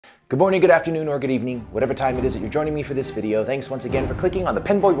Good morning, good afternoon, or good evening, whatever time it is that you're joining me for this video. Thanks once again for clicking on the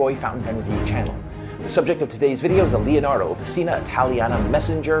PenBoyRoy Fountain Pen Review channel. The subject of today's video is a Leonardo Officina Italiana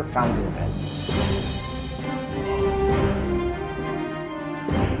Messenger Fountain Pen.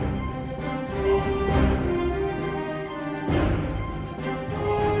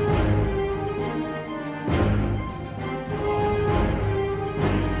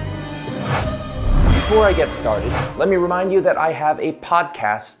 Before I get started, let me remind you that I have a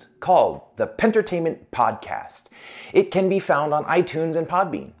podcast called the Pentertainment Podcast. It can be found on iTunes and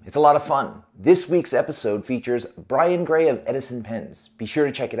Podbean. It's a lot of fun. This week's episode features Brian Gray of Edison Pens. Be sure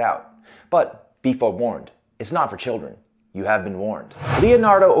to check it out. But be forewarned, it's not for children. You have been warned.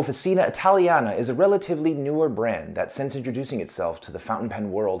 Leonardo Officina Italiana is a relatively newer brand that, since introducing itself to the fountain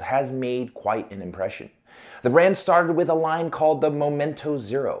pen world, has made quite an impression. The brand started with a line called the Momento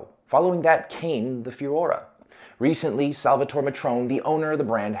Zero. Following that came the Furora. Recently, Salvatore Matrone, the owner of the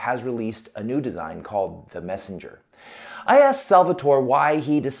brand, has released a new design called the Messenger. I asked Salvatore why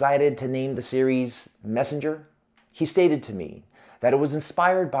he decided to name the series Messenger. He stated to me that it was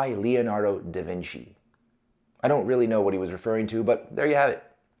inspired by Leonardo da Vinci. I don't really know what he was referring to, but there you have it.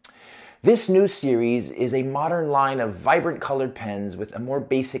 This new series is a modern line of vibrant colored pens with a more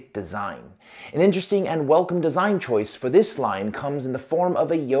basic design. An interesting and welcome design choice for this line comes in the form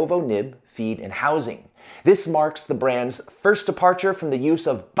of a JoWo nib, feed, and housing. This marks the brand's first departure from the use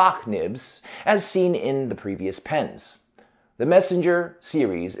of Bach nibs, as seen in the previous pens. The Messenger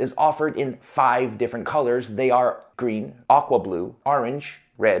series is offered in 5 different colors. They are green, aqua blue, orange,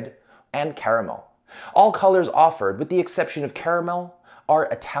 red, and caramel. All colors offered, with the exception of caramel, are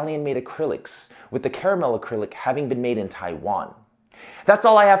Italian-made acrylics, with the caramel acrylic having been made in Taiwan. That's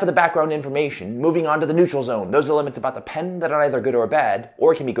all I have for the background information. Moving on to the neutral zone. Those elements about the pen that are either good or bad,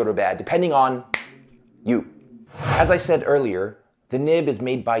 or can be good or bad, depending on you. As I said earlier, the nib is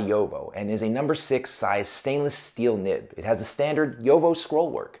made by JoWo and is a number 6 size stainless steel nib. It has a standard JoWo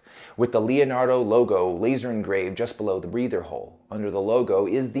scrollwork with the Leonardo logo laser engraved just below the breather hole. Under the logo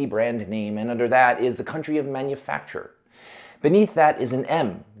is the brand name, and under that is the country of manufacture. Beneath that is an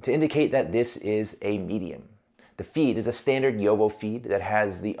M to indicate that this is a medium. The feed is a standard JoWo feed that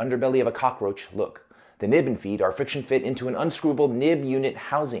has the underbelly of a cockroach look. The nib and feed are friction fit into an unscrewable nib unit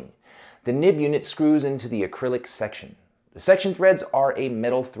housing. The nib unit screws into the acrylic section. The section threads are a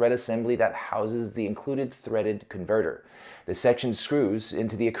metal thread assembly that houses the included threaded converter. The section screws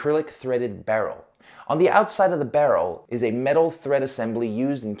into the acrylic threaded barrel. On the outside of the barrel is a metal thread assembly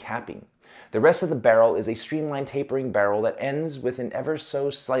used in capping. The rest of the barrel is a streamlined tapering barrel that ends with an ever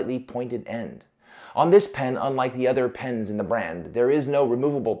so slightly pointed end. On this pen, unlike the other pens in the brand, there is no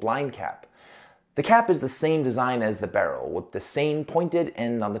removable blind cap. The cap is the same design as the barrel, with the same pointed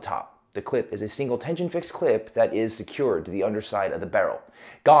end on the top. The clip is a single tension fixed clip that is secured to the underside of the barrel.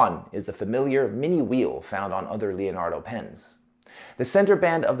 Gone is the familiar mini wheel found on other Leonardo pens. The center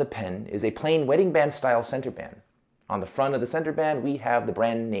band of the pen is a plain wedding band style center band. On the front of the center band, we have the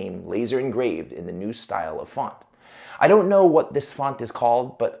brand name laser engraved in the new style of font. I don't know what this font is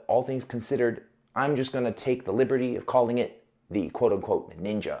called, but all things considered, I'm just going to take the liberty of calling it the quote-unquote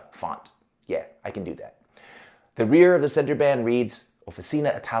ninja font. Yeah, I can do that. The rear of the center band reads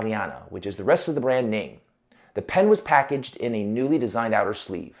Officina Italiana, which is the rest of the brand name. The pen was packaged in a newly designed outer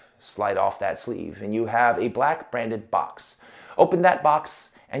sleeve. Slide off that sleeve, and you have a black branded box. Open that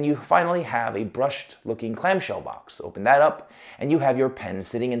box, and you finally have a brushed-looking clamshell box. Open that up, and you have your pen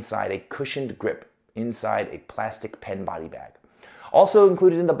sitting inside a cushioned grip inside a plastic pen body bag. Also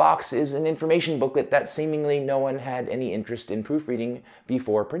included in the box is an information booklet that seemingly no one had any interest in proofreading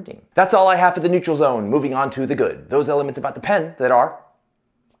before printing. That's all I have for the neutral zone. Moving on to the good. Those elements about the pen that are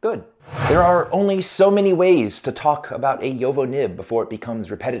good. There are only so many ways to talk about a JoWo nib before it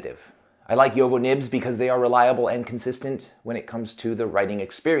becomes repetitive. I like JoWo nibs because they are reliable and consistent when it comes to the writing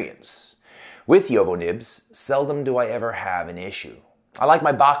experience. With JoWo nibs, seldom do I ever have an issue. I like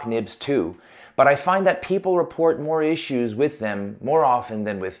my Bach nibs too, but I find that people report more issues with them more often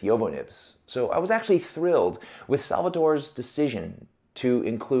than with JoWo nibs. So I was actually thrilled with Salvatore's decision to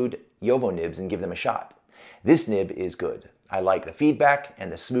include JoWo nibs and give them a shot. This nib is good. I like the feedback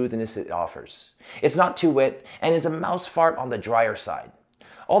and the smoothness it offers. It's not too wet and is a mouse fart on the drier side.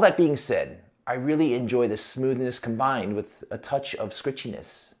 All that being said, I really enjoy the smoothness combined with a touch of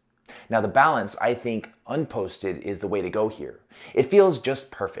scritchiness. Now the balance, I think, unposted is the way to go here. It feels just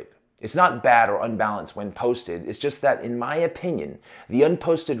perfect. It's not bad or unbalanced when posted, it's just that, in my opinion, the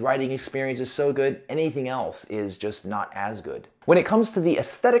unposted writing experience is so good, anything else is just not as good. When it comes to the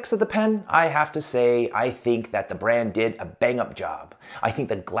aesthetics of the pen, I have to say I think that the brand did a bang-up job. I think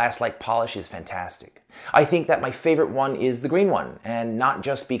the glass-like polish is fantastic. I think that my favorite one is the green one, and not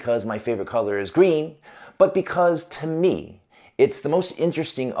just because my favorite color is green, but because, to me, it's the most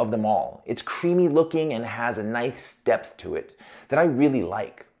interesting of them all. It's creamy looking and has a nice depth to it that I really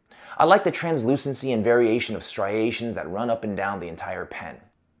like. I like the translucency and variation of striations that run up and down the entire pen.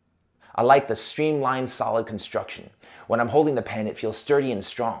 I like the streamlined, solid construction. When I'm holding the pen, it feels sturdy and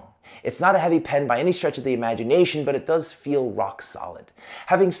strong. It's not a heavy pen by any stretch of the imagination, but it does feel rock solid.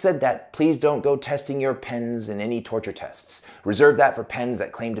 Having said that, please don't go testing your pens in any torture tests. Reserve that for pens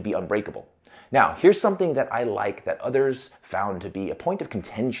that claim to be unbreakable. Now, here's something that I like that others found to be a point of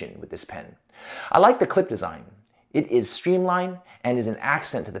contention with this pen. I like the clip design. It is streamlined and is an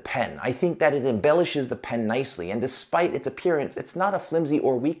accent to the pen. I think that it embellishes the pen nicely, and despite its appearance, it's not a flimsy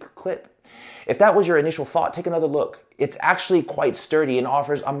or weak clip. If that was your initial thought, take another look. It's actually quite sturdy and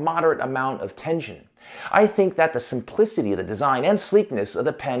offers a moderate amount of tension. I think that the simplicity of the design and sleekness of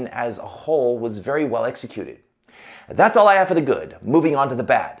the pen as a whole was very well executed. That's all I have for the good. Moving on to the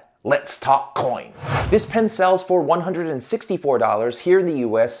bad. Let's talk coin. This pen sells for $164 here in the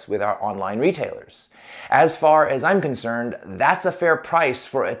US with our online retailers. As far as I'm concerned, that's a fair price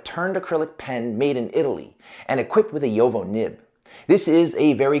for a turned acrylic pen made in Italy and equipped with a JoWo nib. This is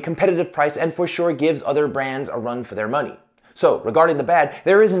a very competitive price and for sure gives other brands a run for their money. So, regarding the bad,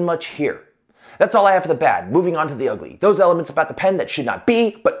 there isn't much here. That's all I have for the bad. Moving on to the ugly. Those elements about the pen that should not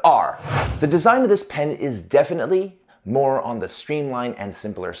be, but are. The design of this pen is definitely more on the streamlined and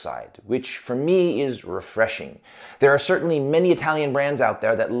simpler side, which for me is refreshing. There are certainly many Italian brands out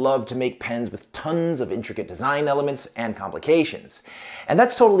there that love to make pens with tons of intricate design elements and complications. And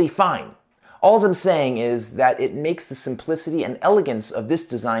that's totally fine. All I'm saying is that it makes the simplicity and elegance of this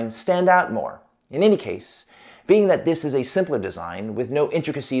design stand out more. In any case, being that this is a simpler design with no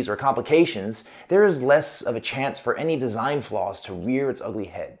intricacies or complications, there is less of a chance for any design flaws to rear its ugly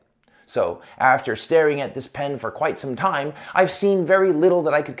head. So, after staring at this pen for quite some time, I've seen very little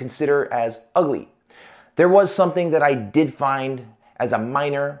that I could consider as ugly. There was something that I did find as a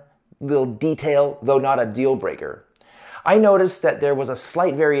minor little detail, though not a deal breaker. I noticed that there was a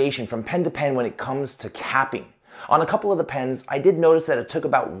slight variation from pen to pen when it comes to capping. On a couple of the pens, I did notice that it took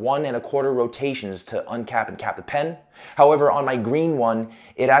about 1 1/4 rotations to uncap and cap the pen. However, on my green one,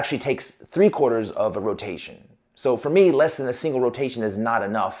 it actually takes 3/4 of a rotation. So for me, less than a single rotation is not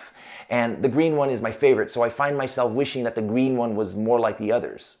enough. And the green one is my favorite, so I find myself wishing that the green one was more like the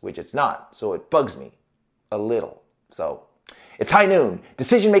others, which it's not. So it bugs me a little. So it's high noon,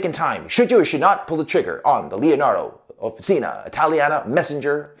 decision-making time. Should you or should not pull the trigger on the Leonardo Officina Italiana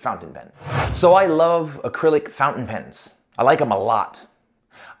Messenger fountain pen? So I love acrylic fountain pens. I like them a lot.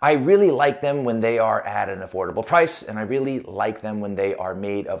 I really like them when they are at an affordable price, and I really like them when they are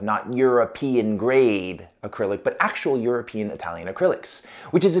made of not European grade acrylic, but actual European Italian acrylics,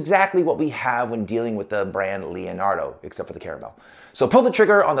 which is exactly what we have when dealing with the brand Leonardo, except for the caramel. So pull the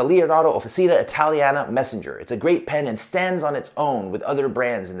trigger on the Leonardo Officina Italiana Messenger. It's a great pen and stands on its own with other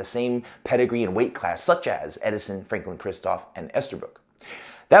brands in the same pedigree and weight class, such as Edison, Franklin Christoph, and Esterbrook.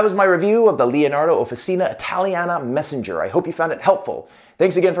 That was my review of the Leonardo Officina Italiana Messenger. I hope you found it helpful.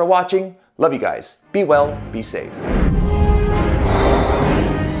 Thanks again for watching. Love you guys. Be well, be safe.